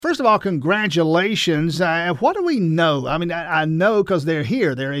First of all, congratulations. What do we know? I mean, I know because they're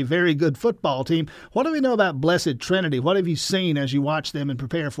here. They're a very good football team. What do we know about Blessed Trinity? What have you seen as you watch them and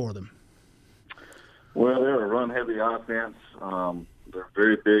prepare for them? Well, they're a run-heavy offense. They're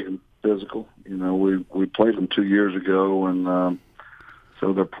very big and physical. You know, we played them 2 years ago, and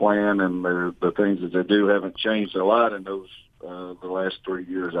so their plan and the things that they do haven't changed a lot in those the last 3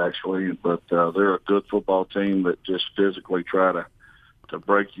 years, actually. But they're a good football team that just physically try to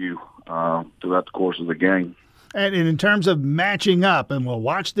break you throughout the course of the game. And in terms of matching up, and we'll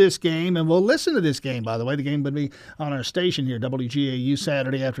watch this game, and we'll listen to this game, by the way. The game would be on our station here, WGAU,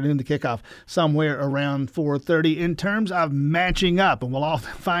 Saturday afternoon, the kickoff somewhere around 4:30. In terms of matching up, and we'll all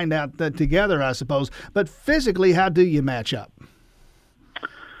find out that together, I suppose. But physically, how do you match up?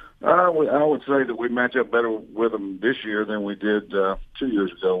 I would say that we match up better with them this year than we did 2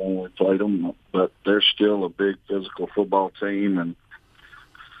 years ago when we played them. But they're still a big physical football team, and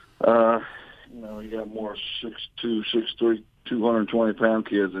you got more 6'2", 6'3", 220-pound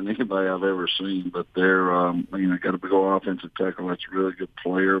kids than anybody I've ever seen. But they're, got a big old offensive tackle that's a really good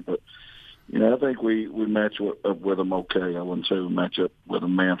player. But, I think we match up with them okay. I wouldn't say we match up with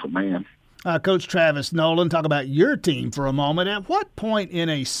them man for man. Coach Travis Nolan, talk about your team for a moment. At what point in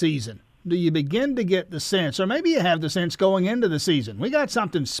a season do you begin to get the sense, or maybe you have the sense going into the season, we got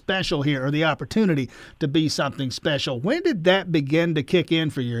something special here, or the opportunity to be something special? When did that begin to kick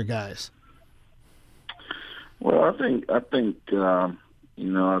in for your guys? Well, I think I've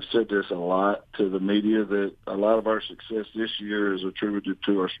said this a lot to the media, that a lot of our success this year is attributed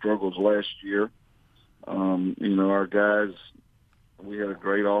to our struggles last year. Our guys, we had a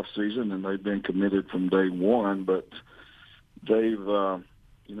great off season, and they've been committed from day one, but they've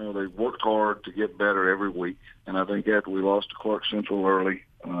worked hard to get better every week. And I think after we lost to Clark Central early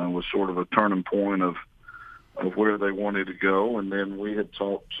was sort of a turning point of where they wanted to go. And then we had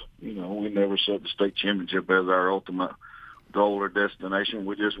talked, we never set the state championship as our ultimate goal or destination.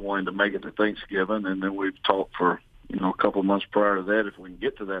 We just wanted to make it to Thanksgiving. And then we've talked for, a couple of months prior to that, if we can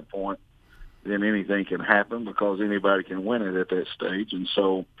get to that point, then anything can happen, because anybody can win it at that stage. And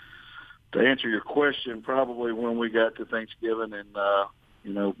so to answer your question, probably when we got to Thanksgiving and,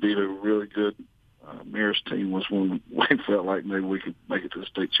 beat a really good Marist team was when we felt like maybe we could make it to the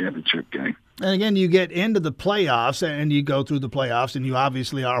state championship game. And again, you get into the playoffs, and you go through the playoffs, and you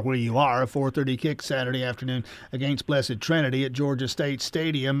obviously are where you are, a 4:30 kick Saturday afternoon against Blessed Trinity at Georgia State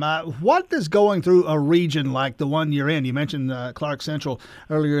Stadium. What does going through a region like the one you're in? You mentioned Clark Central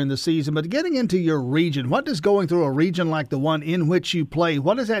earlier in the season, but getting into your region, what does going through a region like the one in which you play,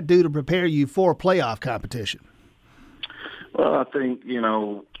 what does that do to prepare you for playoff competition? Well, I think,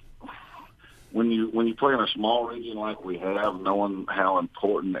 when you play in a small region like we have, knowing how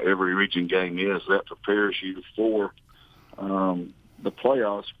important every region game is, that prepares you for the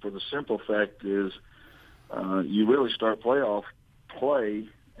playoffs. For the simple fact is, you really start playoff play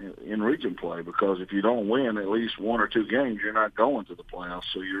in region play, because if you don't win at least one or two games, you're not going to the playoffs.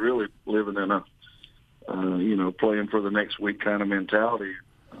 So you're really living in a playing for the next week kind of mentality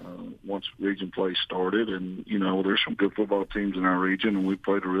once region play started. And, there's some good football teams in our region, and we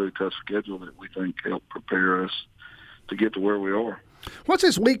played a really tough schedule that we think helped prepare us to get to where we are. What's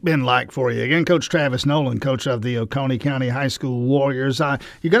this week been like for you? Again, Coach Travis Nolan, coach of the Oconee County High School Warriors.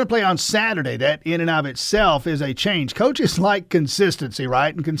 You're going to play on Saturday. That in and of itself is a change. Coaches like consistency,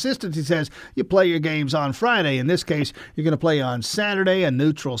 right? And consistency says you play your games on Friday. In this case, you're going to play on Saturday, a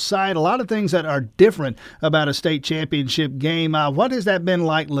neutral site. A lot of things that are different about a state championship game. What has that been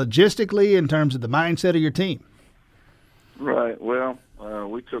like logistically in terms of the mindset of your team? Right. Well,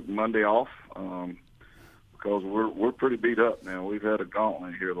 we took Monday off. Because we're pretty beat up now. We've had a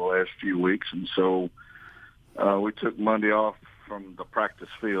gauntlet here the last few weeks, and so we took Monday off from the practice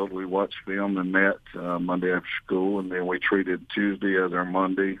field. We watched film and met Monday after school, and then we treated Tuesday as our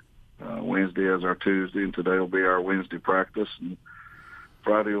Monday, Wednesday as our Tuesday, and today will be our Wednesday practice, and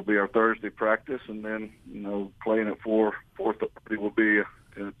Friday will be our Thursday practice, and then playing at 4:30 will be a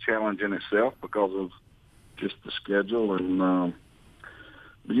challenge in itself because of just the schedule. And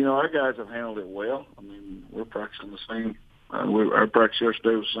our guys have handled it well. I mean, we're practicing the same. Our practice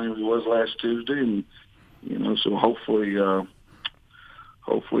yesterday was the same as it was last Tuesday, and so hopefully it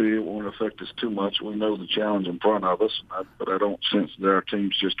won't affect us too much. We know the challenge in front of us, but I don't sense that our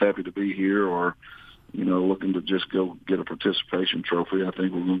team's just happy to be here or looking to just go get a participation trophy. I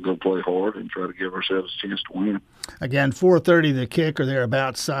think we're going to go play hard and try to give ourselves a chance to win. Again, 4:30 the kick or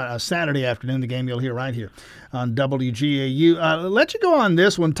thereabouts Saturday afternoon. The game you'll hear right here on WGAU. Let you go on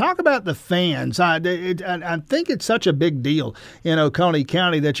this one. Talk about the fans. I think it's such a big deal in Oconee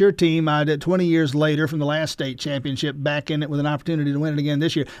County that your team, 20 years later from the last state championship, back in it with an opportunity to win it again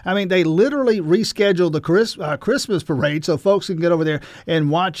this year. I mean, they literally rescheduled the Christmas parade so folks can get over there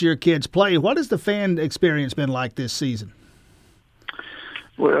and watch your kids play. What has the fan experience been like this season?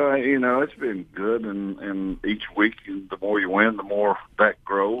 Well, it's been good, and each week, the more you win, the more that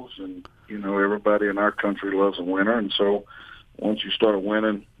grows, and, everybody in our country loves a winner, and so once you start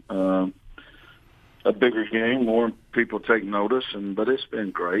winning a bigger game, more people take notice, but it's been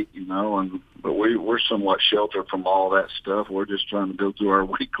great, but we're somewhat sheltered from all that stuff. We're just trying to go through our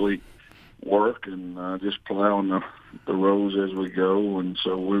weekly work and just plowing the rows as we go, and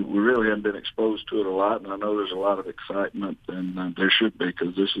so we really haven't been exposed to it a lot, and I know there's a lot of excitement, and there should be,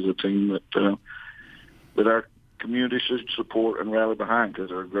 because this is a team that our community should support and rally behind, because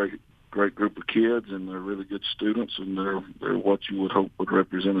they're a great group of kids, and they're really good students, and they're what you would hope would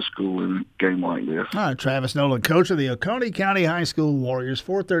represent a school in a game like this. All right, Travis Nolan, coach of the Oconee County High School Warriors.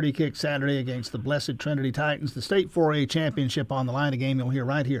 4:30 kick Saturday against the Blessed Trinity Titans. The state 4A championship on the line. A game you'll hear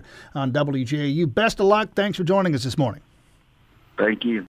right here on WGAU. Best of luck. Thanks for joining us this morning. Thank you.